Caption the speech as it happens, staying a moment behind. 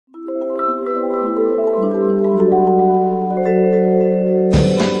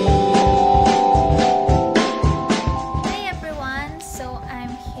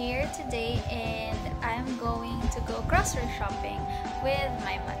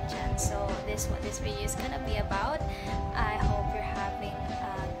chance. So this what this video is gonna be about. I hope you're having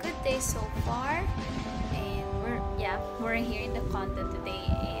a good day so far, and we're here in the condo today,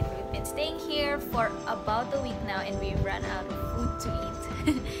 and we've been staying here for about a week now, and we ran out of food to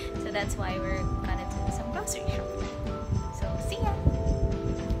eat. So that's why we're gonna do some grocery shopping. So see ya.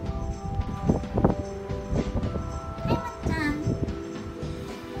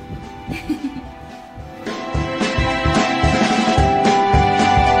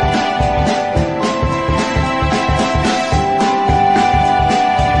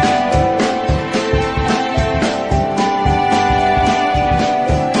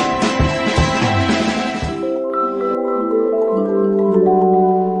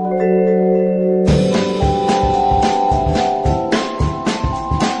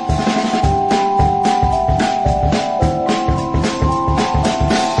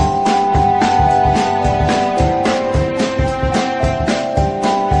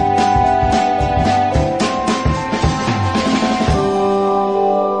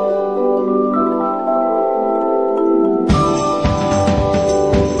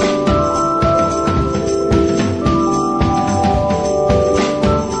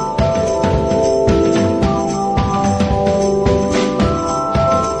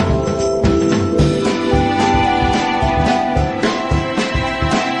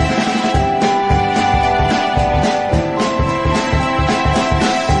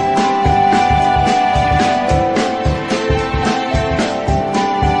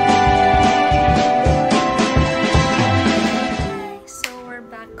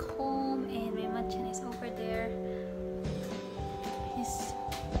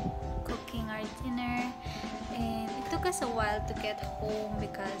 A while to get home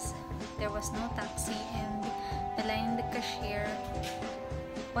because there was no taxi, and the line in the cashier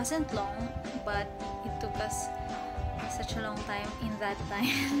wasn't long, but it took us such a long time in that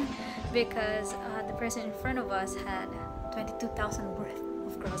time because the person in front of us had 22,000 worth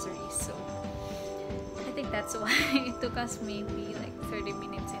of groceries. So I think that's why it took us maybe like 30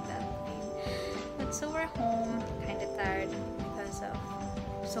 minutes in that line. But so we're home, kind of tired because of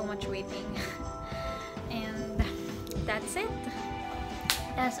so much waiting. And that's it.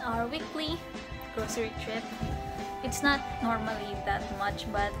 That's our weekly grocery trip. It's not normally that much,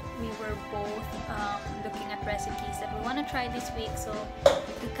 but we were both looking at recipes that we want to try this week, so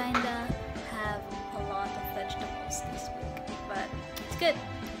we kind of have a lot of vegetables this week. But it's good.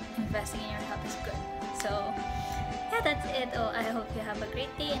 Investing in your health is good. So yeah, that's it. I hope you have a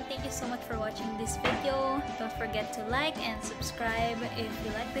great day, and thank you so much for watching this video. Don't forget to like and subscribe if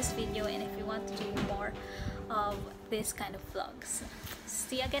you like this video and if you want to do more of this kind of vlogs.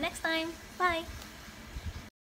 See you again next time. Bye.